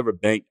reason, whatever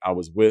bank I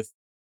was with,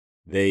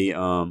 they,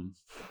 I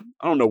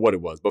don't know what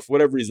it was, but for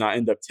whatever reason, I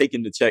ended up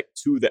taking the check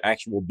to the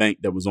actual bank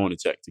that was on the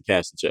check to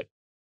cash the check.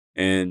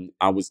 And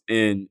I was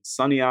in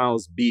Sunny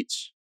Isles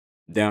Beach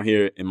down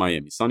here in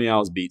Miami, Sunny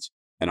Isles Beach.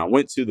 And I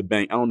went to the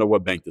bank. I don't know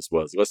what bank this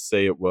was. Let's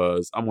say it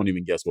was, I won't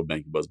even guess what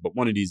bank it was, but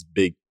one of these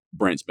big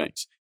branch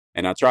banks.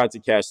 And I tried to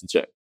cash the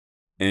check.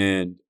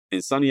 And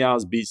in Sunny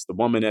Isles Beach, the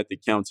woman at the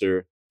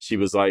counter, she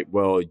was like,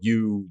 well,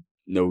 you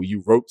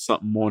wrote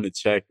something on the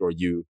check or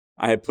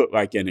I had put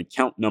like an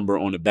account number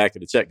on the back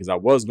of the check because I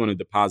was going to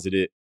deposit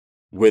it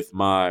with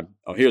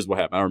here's what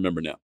happened. I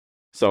remember now.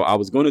 So I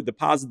was going to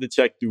deposit the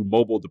check through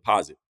mobile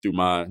deposit through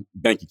my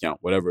bank account,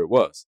 whatever it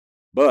was.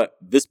 But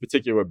this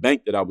particular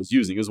bank that I was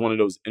using is one of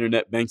those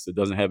internet banks that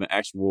doesn't have an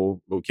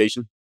actual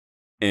location.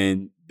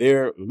 And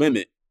their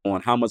limit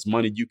on how much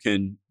money you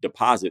can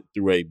deposit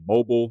through a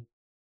mobile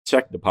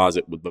check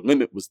deposit, the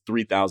limit was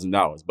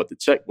 $3,000, but the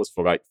check was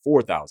for like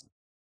 $4,000.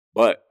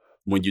 But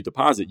when you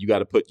deposit, you got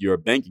to put your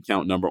bank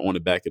account number on the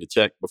back of the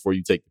check before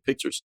you take the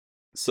pictures.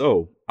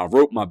 So I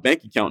wrote my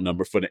bank account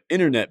number for the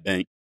internet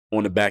bank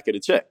on the back of the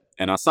check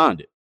and I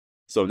signed it.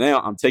 So now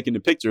I'm taking the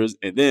pictures.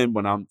 And then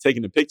when I'm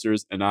taking the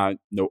pictures and I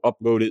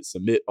upload it,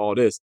 submit all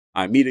this,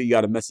 I immediately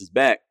got a message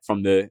back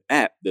from the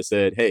app that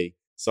said, hey,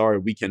 sorry,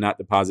 we cannot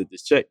deposit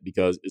this check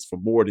because it's for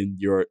more than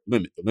your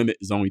limit. The limit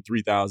is only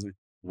 $3,000.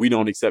 We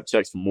don't accept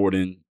checks for more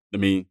than,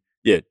 the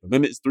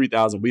limit is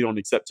 $3,000. We don't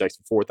accept checks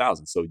for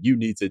 $4,000. So you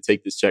need to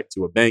take this check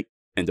to a bank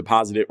and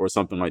deposit it or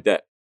something like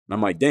that. And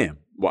I'm like, damn,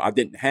 well, I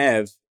didn't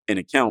have an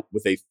account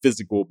with a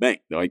physical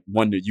bank, like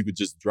one that you could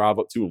just drive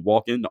up to and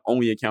walk in. The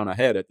only account I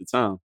had at the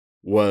time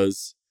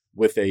was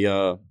with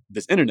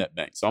this internet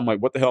bank. So I'm like,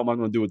 what the hell am I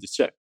going to do with this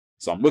check?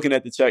 So I'm looking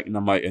at the check and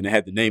I'm like, and it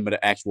had the name of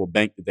the actual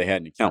bank that they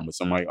had an account with.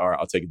 So I'm like, all right,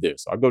 I'll take it there.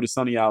 So I go to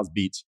Sunny Isles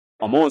Beach.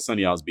 I'm on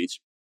Sunny Isles Beach.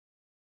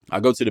 I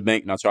go to the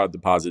bank and I try to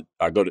deposit.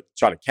 I go to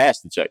try to cash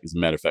the check, as a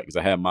matter of fact, because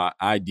I have my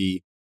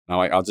ID. And I'm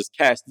like, I'll just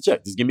cash the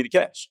check. Just give me the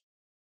cash.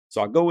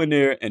 So I go in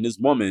there and this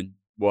woman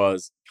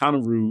was kind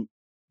of rude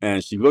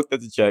and she looked at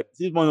the check.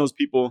 She's one of those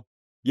people,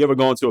 you ever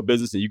go into a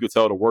business and you could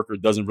tell the worker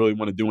doesn't really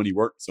want to do any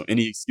work. So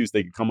any excuse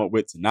they could come up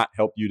with to not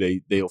help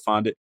you, they'll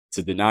find it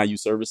to deny you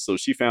service. So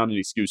she found an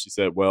excuse. She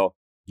said, well,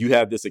 you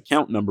have this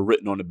account number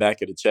written on the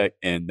back of the check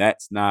and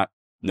that's not,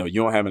 no,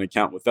 you don't have an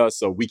account with us,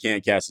 so we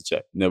can't cash the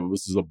check. No,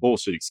 this is a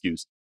bullshit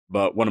excuse.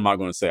 But what am I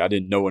going to say? I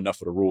didn't know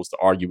enough of the rules to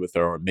argue with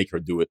her or make her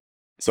do it.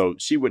 So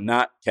she would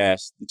not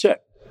cash the check.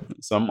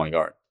 So I'm like,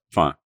 all right,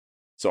 fine.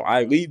 So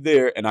I leave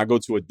there and I go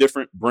to a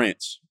different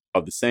branch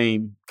of the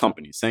same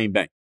company, same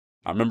bank.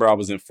 I remember I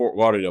was in Fort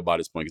Lauderdale by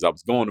this point because I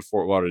was going to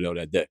Fort Lauderdale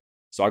that day.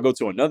 So I go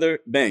to another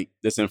bank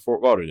that's in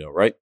Fort Lauderdale,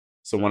 right?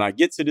 So when I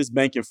get to this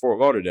bank in Fort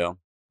Lauderdale,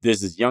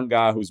 there's this young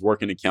guy who's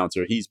working the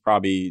counter. He's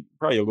probably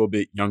a little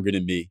bit younger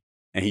than me.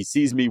 And he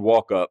sees me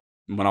walk up.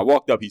 And when I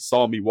walked up, he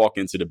saw me walk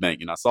into the bank.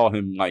 And I saw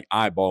him like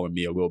eyeballing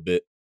me a little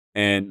bit.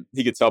 And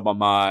he could tell by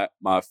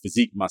my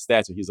physique, my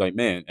stature. He's like,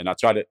 man. And I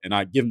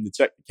give him the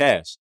check to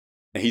cash.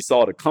 And he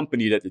saw the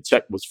company that the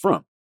check was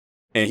from.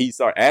 And he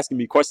started asking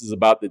me questions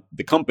about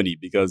the company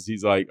because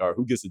he's like, all right,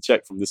 who gets a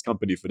check from this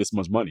company for this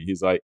much money?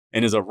 He's like,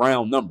 and it's a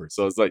round number.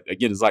 So it's like,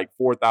 again, it's like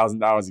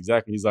 $4,000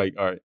 exactly. He's like,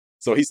 all right.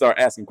 So he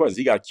started asking questions.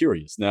 He got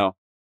curious. Now,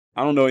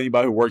 I don't know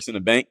anybody who works in a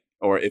bank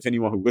or if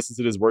anyone who listens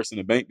to this works in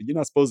a bank, but you're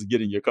not supposed to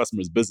get in your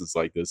customer's business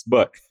like this.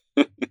 But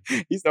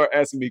he started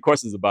asking me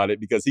questions about it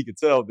because he could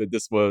tell that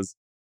this was,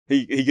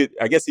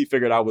 I guess he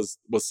figured I was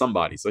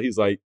somebody. So he's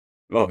like,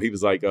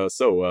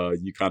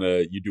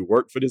 you do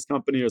work for this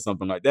company or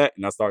something like that?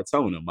 And I started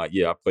telling him, like,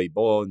 yeah, I play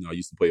ball. I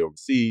used to play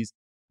overseas.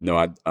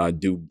 I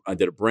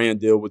did a brand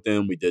deal with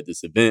them. We did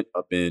this event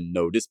up in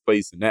this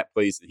place and that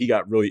place. And he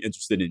got really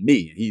interested in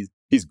me. And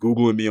he's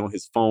Googling me on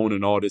his phone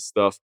and all this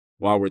stuff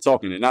while we're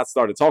talking. And I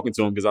started talking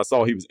to him because I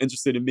saw he was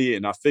interested in me.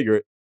 And I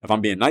figured if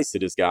I'm being nice to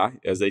this guy,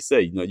 as they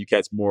say, you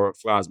catch more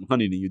flies with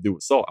honey than you do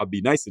with salt. I'll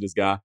be nice to this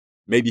guy.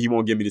 Maybe he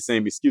won't give me the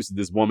same excuse that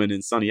this woman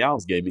in Sunny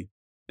Isles gave me.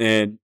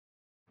 And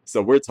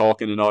so we're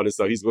talking and all this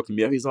stuff. He's looking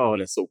me up. He's, oh,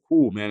 that's so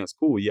cool, man. That's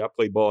cool. Yeah, I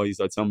play ball. He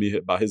started telling me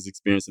about his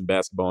experience in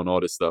basketball and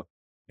all this stuff.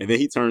 And then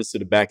he turns to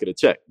the back of the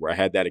check where I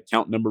had that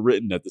account number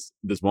written that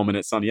this woman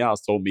at Sunny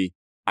Isles told me,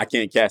 I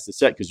can't cash the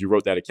check because you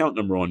wrote that account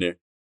number on there.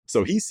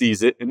 So he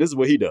sees it, and this is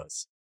what he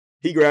does.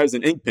 He grabs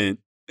an ink pen,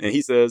 and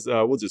he says,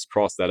 we'll just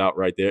cross that out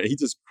right there. He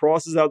just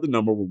crosses out the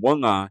number with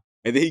one line,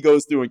 and then he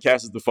goes through and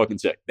cashes the fucking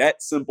check.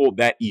 That simple,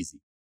 that easy.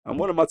 And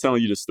what am I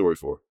telling you this story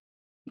for?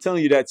 I'm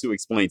telling you that to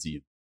explain to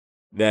you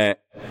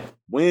that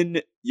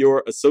when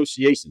your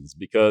associations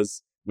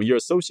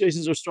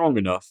are strong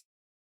enough,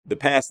 the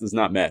past does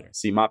not matter.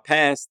 See, my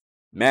past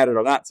mattered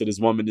a lot to this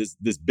woman,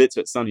 this bitch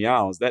at Sunny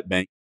Isles, that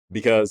bank,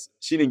 because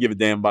she didn't give a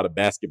damn about a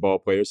basketball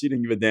player. She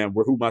didn't give a damn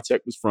who my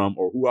check was from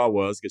or who I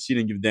was because she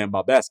didn't give a damn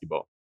about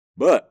basketball.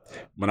 But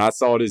when I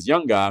saw this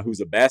young guy who's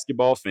a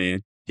basketball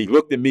fan, he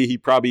looked at me. He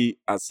probably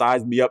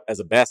sized me up as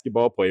a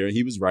basketball player. And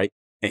he was right.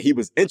 And he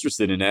was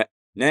interested in that.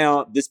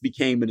 Now this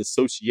became an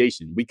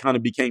association. We kind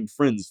of became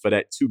friends for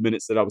that 2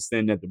 minutes that I was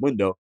standing at the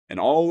window. And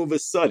all of a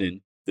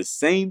sudden, the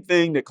same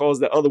thing that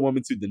caused that other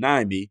woman to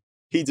deny me,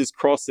 he just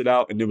crossed it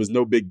out and there was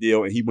no big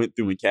deal. And he went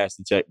through and cashed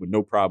the check with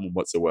no problem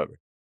whatsoever.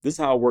 This is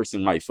how it works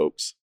in life,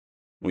 folks.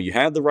 When you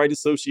have the right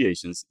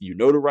associations, you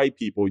know the right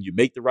people, you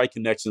make the right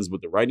connections with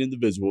the right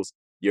individuals,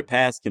 your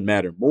past can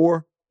matter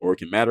more or it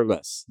can matter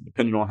less,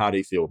 depending on how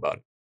they feel about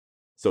it.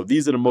 So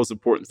these are the most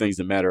important things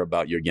that matter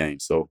about your game.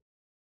 So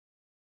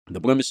the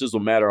blemishes will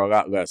matter a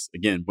lot less,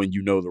 again, when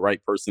you know the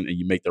right person and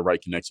you make the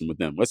right connection with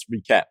them. Let's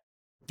recap.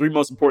 3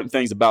 most important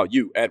things about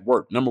you at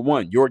work. Number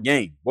 1, your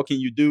game. What can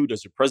you do?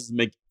 Does your presence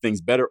make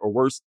things better or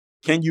worse?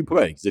 Can you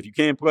play? Because if you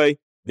can't play,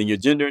 then your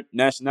gender,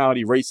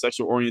 nationality, race,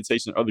 sexual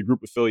orientation, or other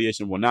group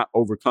affiliation will not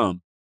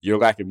overcome your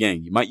lack of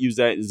game. You might use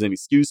that as an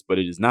excuse, but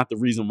it is not the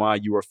reason why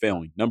you are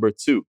failing. Number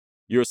 2,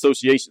 your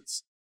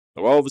associations.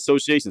 The law of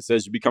association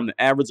says you become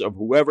the average of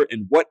whoever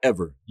and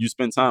whatever you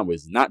spend time with.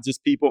 It's not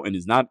just people and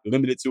is not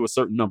limited to a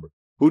certain number.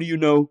 Who do you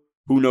know?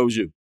 Who knows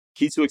you?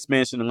 Key to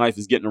expansion in life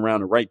is getting around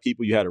the right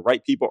people. You have the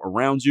right people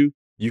around you.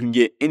 You can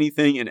get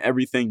anything and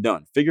everything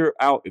done. Figure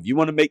out if you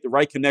want to make the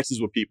right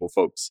connections with people,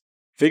 folks.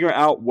 Figure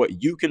out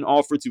what you can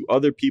offer to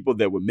other people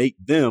that would make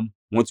them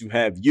want to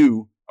have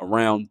you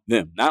around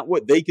them. Not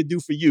what they could do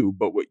for you,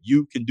 but what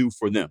you can do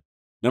for them.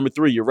 Number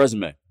 3, your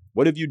resume.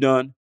 What have you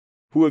done?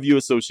 Who have you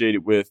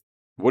associated with?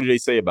 What do they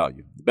say about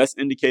you? The best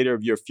indicator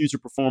of your future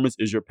performance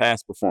is your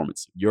past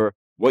performance.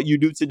 What you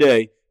do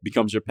today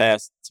becomes your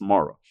past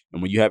tomorrow.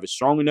 And when you have a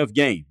strong enough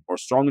game or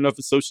strong enough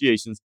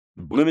associations,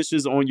 the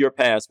blemishes on your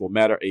past will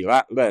matter a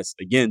lot less,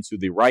 again, to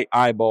the right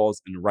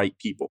eyeballs and the right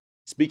people.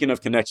 Speaking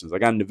of connections, I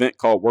got an event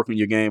called Work on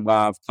Your Game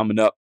Live coming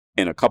up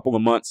in a couple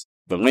of months.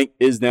 The link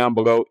is down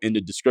below in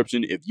the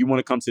description if you want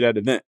to come to that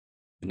event.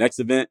 The next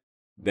event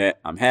that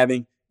I'm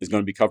having is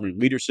going to be covering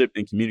leadership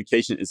and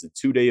communication. It's a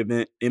 2-day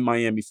event in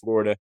Miami,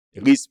 Florida,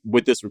 at least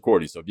with this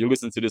recording. So if you're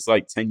listening to this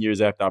like 10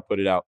 years after I put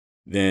it out,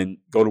 then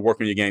go to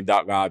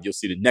workonyourgame.live. You'll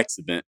see the next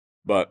event.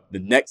 But the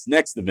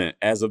next event,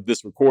 as of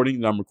this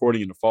recording that I'm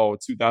recording in the fall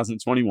of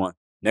 2021,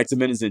 next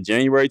event is in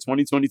January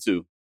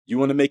 2022. You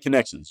want to make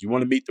connections. You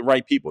want to meet the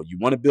right people. You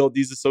want to build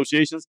these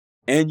associations,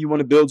 and you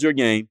want to build your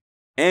game,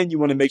 and you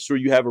want to make sure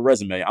you have a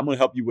resume. I'm going to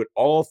help you with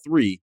all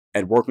 3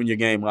 at Work on Your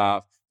Game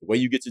Live. The way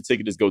you get your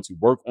ticket is go to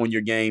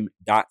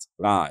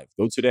workonyourgame.live.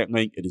 Go to that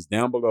link. It is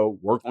down below,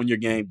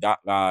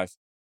 workonyourgame.live,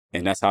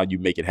 and that's how you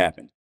make it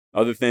happen.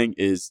 Other thing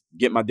is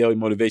get my daily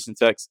motivation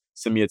text.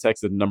 Send me a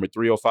text at the number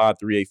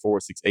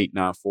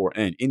 305-384-6894.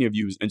 And any of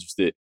you who's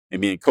interested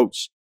in being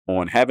coached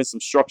on having some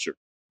structure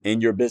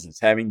in your business,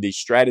 having the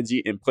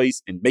strategy in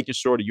place and making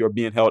sure that you're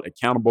being held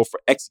accountable for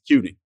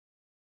executing,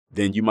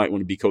 then you might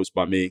want to be coached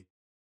by me.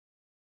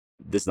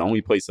 This is the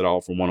only place that I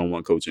offer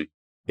one-on-one coaching.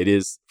 It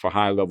is for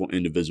high-level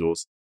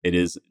individuals. It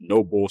is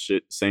no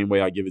bullshit, same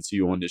way I give it to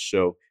you on this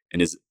show.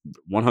 And it's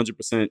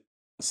 100%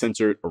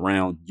 centered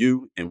around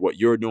you and what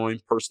you're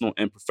doing, personal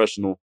and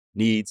professional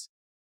needs.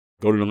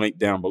 Go to the link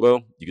down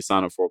below. You can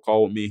sign up for a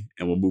call with me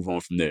and we'll move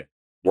on from there.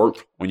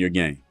 Work on your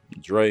game.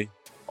 Dre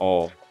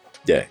all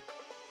day.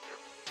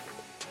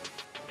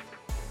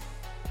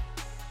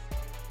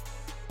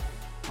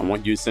 I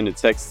want you to send a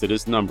text to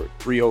this number,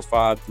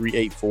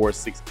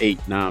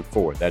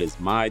 305-384-6894. That is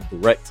my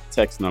direct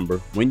text number.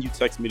 When you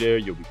text me there,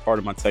 you'll be part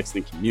of my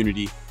texting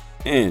community.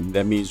 And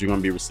that means you're going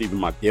to be receiving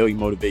my daily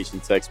motivation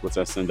text, which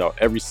I send out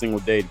every single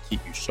day to keep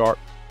you sharp,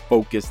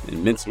 focused,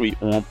 and mentally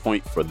on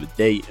point for the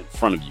day in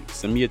front of you.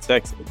 Send me a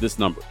text at this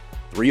number,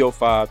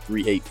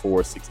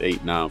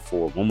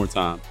 305-384-6894. One more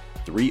time,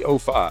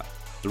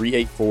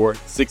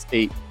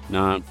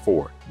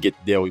 305-384-6894. Get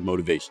the daily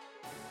motivation.